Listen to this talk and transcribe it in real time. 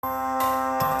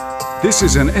This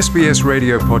is an SBS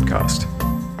radio podcast.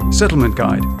 Settlement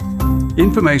Guide.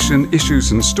 Information,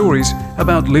 issues and stories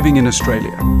about living in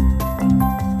Australia.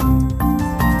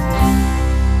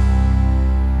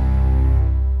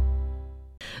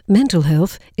 Mental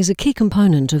health is a key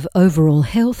component of overall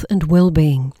health and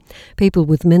well-being. People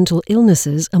with mental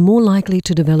illnesses are more likely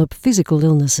to develop physical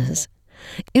illnesses.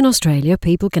 In Australia,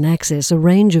 people can access a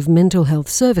range of mental health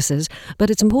services, but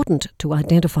it's important to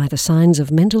identify the signs of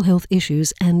mental health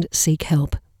issues and seek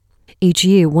help. Each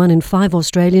year, 1 in 5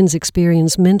 Australians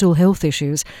experience mental health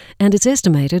issues, and it's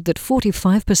estimated that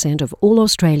 45% of all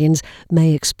Australians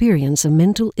may experience a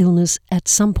mental illness at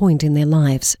some point in their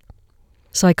lives.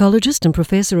 Psychologist and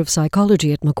Professor of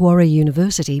Psychology at Macquarie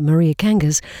University, Maria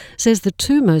Kangas, says the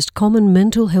 2 most common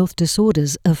mental health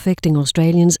disorders affecting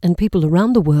Australians and people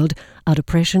around the world are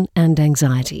depression and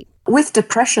anxiety. With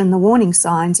depression, the warning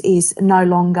signs is no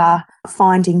longer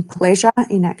finding pleasure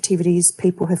in activities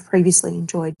people have previously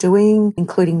enjoyed doing,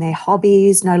 including their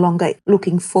hobbies, no longer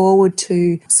looking forward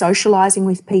to socialising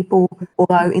with people,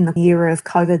 although in the era of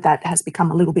COVID that has become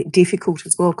a little bit difficult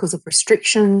as well because of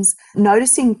restrictions.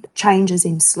 Noticing changes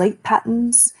in sleep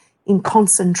patterns, in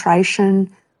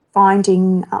concentration,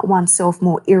 finding oneself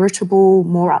more irritable,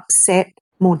 more upset,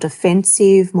 more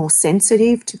defensive, more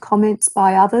sensitive to comments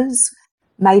by others,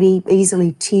 maybe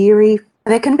easily teary.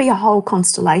 There can be a whole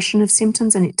constellation of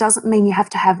symptoms, and it doesn't mean you have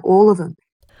to have all of them.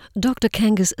 Dr.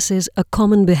 Kangas says a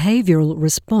common behavioural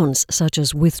response, such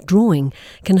as withdrawing,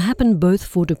 can happen both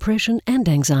for depression and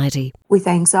anxiety. With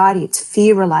anxiety, it's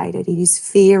fear-related. It is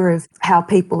fear of how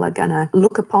people are going to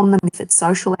look upon them. If it's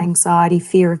social anxiety,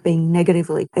 fear of being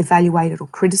negatively evaluated or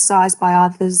criticised by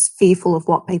others, fearful of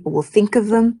what people will think of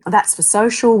them. That's for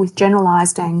social. With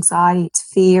generalised anxiety, it's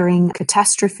fearing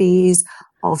catastrophes,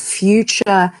 of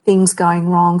future things going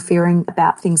wrong, fearing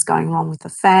about things going wrong with the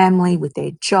family, with their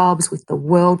jobs, with the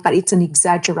world. But it's an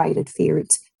exaggerated fear.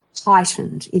 It's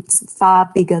heightened. It's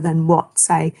far bigger than what,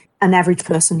 say, an average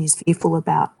person is fearful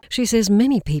about. She says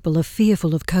many people are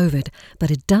fearful of COVID,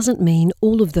 but it doesn't mean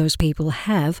all of those people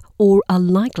have or are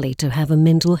likely to have a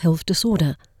mental health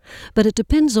disorder. But it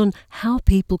depends on how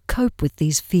people cope with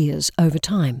these fears over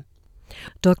time.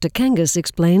 Dr. Kangas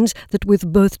explains that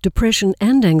with both depression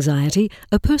and anxiety,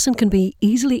 a person can be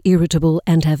easily irritable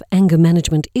and have anger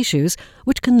management issues,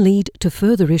 which can lead to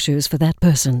further issues for that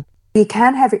person. You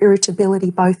can have irritability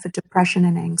both for depression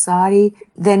and anxiety,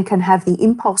 then can have the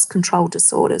impulse control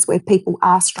disorders where people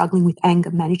are struggling with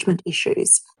anger management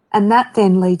issues. And that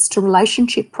then leads to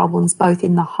relationship problems both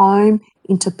in the home,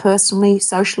 interpersonally,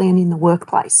 socially and in the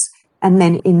workplace, and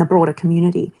then in the broader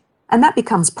community. And that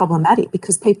becomes problematic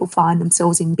because people find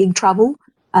themselves in big trouble,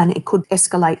 and it could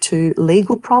escalate to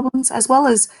legal problems as well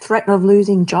as threat of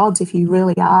losing jobs if you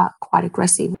really are quite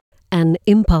aggressive. An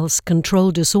impulse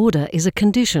control disorder is a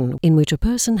condition in which a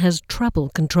person has trouble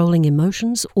controlling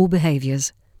emotions or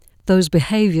behaviours. Those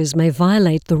behaviours may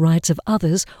violate the rights of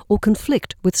others or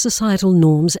conflict with societal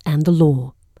norms and the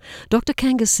law. Dr.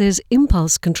 Kangas says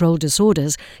impulse control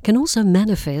disorders can also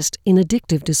manifest in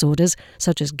addictive disorders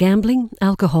such as gambling,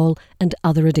 alcohol and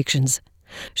other addictions.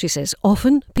 She says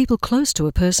often people close to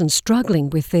a person struggling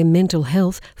with their mental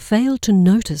health fail to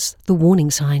notice the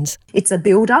warning signs. It's a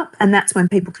build-up, and that's when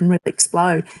people can really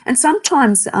explode. And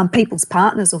sometimes people's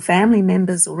partners or family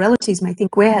members or relatives may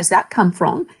think, where has that come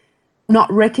from?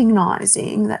 Not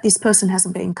recognising that this person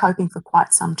hasn't been coping for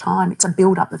quite some time. It's a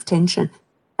build-up of tension.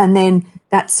 And then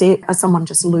that's it, someone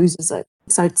just loses it.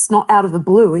 So it's not out of the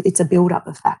blue, it's a build-up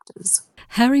of factors.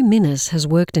 Harry Minnis has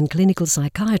worked in clinical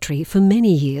psychiatry for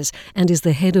many years and is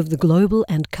the head of the Global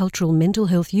and Cultural Mental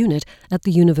Health Unit at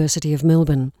the University of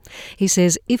Melbourne. He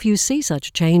says if you see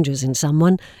such changes in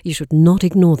someone, you should not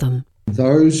ignore them.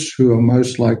 Those who are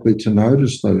most likely to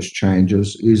notice those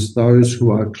changes is those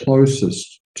who are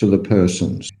closest to the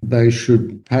person. They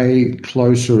should pay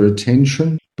closer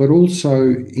attention, but also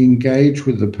engage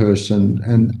with the person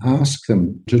and ask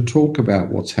them to talk about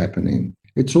what's happening.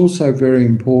 It's also very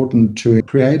important to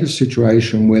create a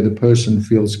situation where the person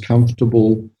feels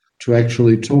comfortable to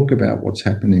actually talk about what's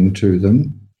happening to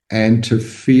them and to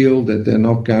feel that they're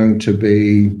not going to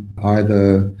be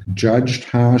either judged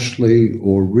harshly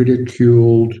or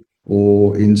ridiculed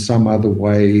or in some other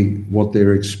way what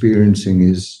they're experiencing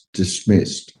is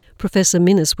dismissed. Professor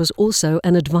Minnis was also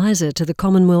an advisor to the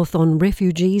Commonwealth on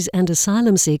refugees and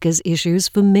asylum seekers issues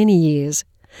for many years.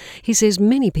 He says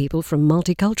many people from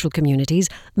multicultural communities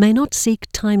may not seek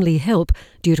timely help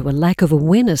due to a lack of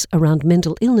awareness around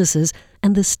mental illnesses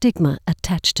and the stigma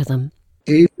attached to them.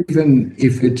 Even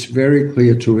if it's very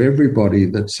clear to everybody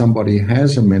that somebody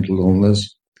has a mental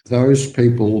illness, those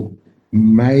people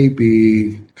may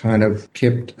be kind of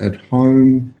kept at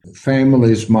home.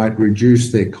 Families might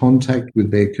reduce their contact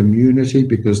with their community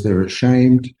because they're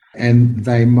ashamed, and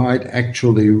they might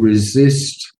actually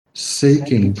resist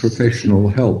seeking professional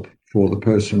help for the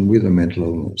person with a mental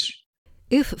illness.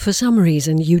 If for some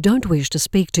reason you don't wish to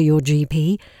speak to your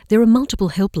GP, there are multiple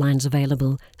helplines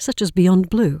available, such as Beyond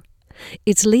Blue.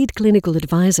 Its lead clinical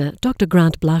advisor, Dr.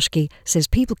 Grant Blaschke, says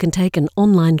people can take an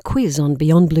online quiz on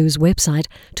Beyond Blue's website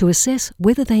to assess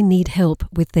whether they need help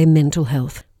with their mental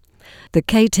health. The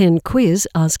K10 quiz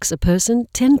asks a person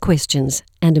 10 questions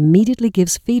and immediately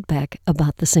gives feedback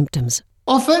about the symptoms.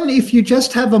 Often, if you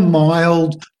just have a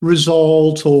mild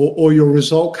result or your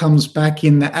result comes back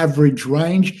in the average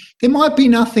range, there might be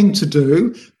nothing to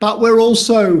do, but we're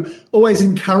also always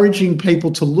encouraging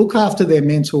people to look after their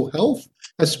mental health,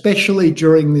 especially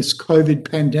during this COVID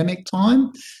pandemic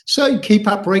time. So keep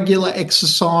up regular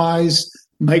exercise,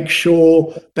 make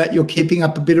sure that you're keeping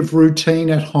up a bit of routine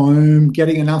at home,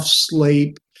 getting enough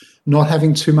sleep, not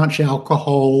having too much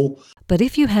alcohol. But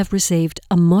if you have received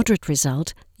a moderate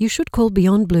result, you should call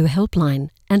Beyond Blue helpline.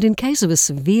 And in case of a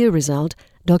severe result,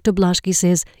 Dr. Blaschke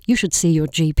says you should see your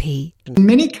GP. In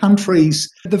many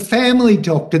countries, the family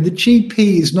doctor, the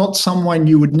GP, is not someone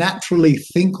you would naturally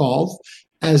think of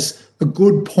as a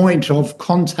good point of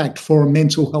contact for a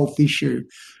mental health issue.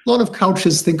 A lot of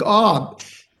cultures think,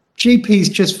 GP is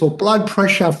just for blood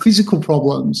pressure, physical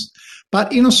problems.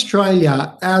 But in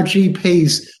Australia, our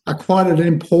GPs are quite an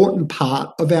important part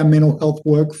of our mental health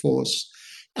workforce.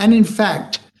 And in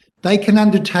fact, they can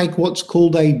undertake what's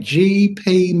called a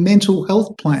GP mental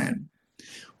health plan.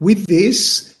 With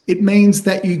this, it means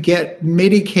that you get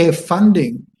Medicare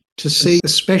funding to see a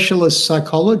specialist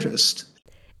psychologist.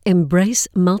 Embrace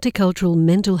Multicultural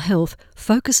Mental Health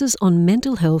focuses on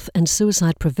mental health and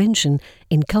suicide prevention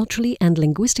in culturally and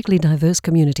linguistically diverse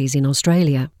communities in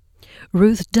Australia.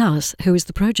 Ruth Duss, who is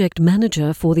the project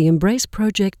manager for the Embrace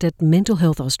project at Mental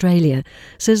Health Australia,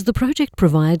 says the project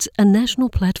provides a national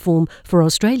platform for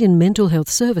Australian mental health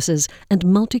services and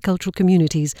multicultural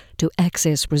communities to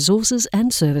access resources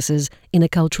and services in a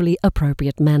culturally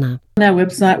appropriate manner. On our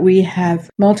website, we have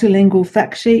multilingual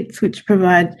fact sheets which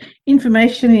provide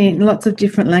information in lots of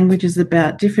different languages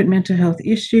about different mental health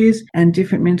issues and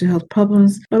different mental health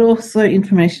problems, but also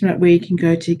information about where you can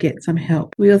go to get some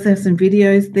help. We also have some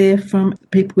videos there from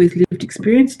people with lived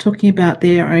experience talking about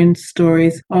their own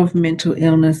stories of mental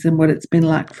illness and what it's been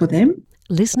like for them.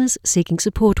 Listeners seeking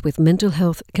support with mental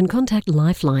health can contact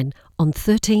Lifeline on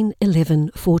 13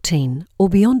 11 14 or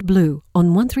Beyond Blue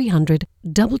on 1300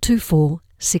 224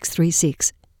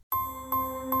 636.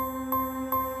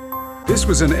 This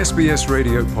was an SBS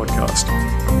Radio podcast.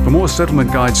 For more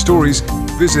Settlement Guide stories,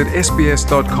 visit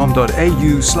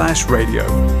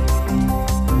sbs.com.au/radio.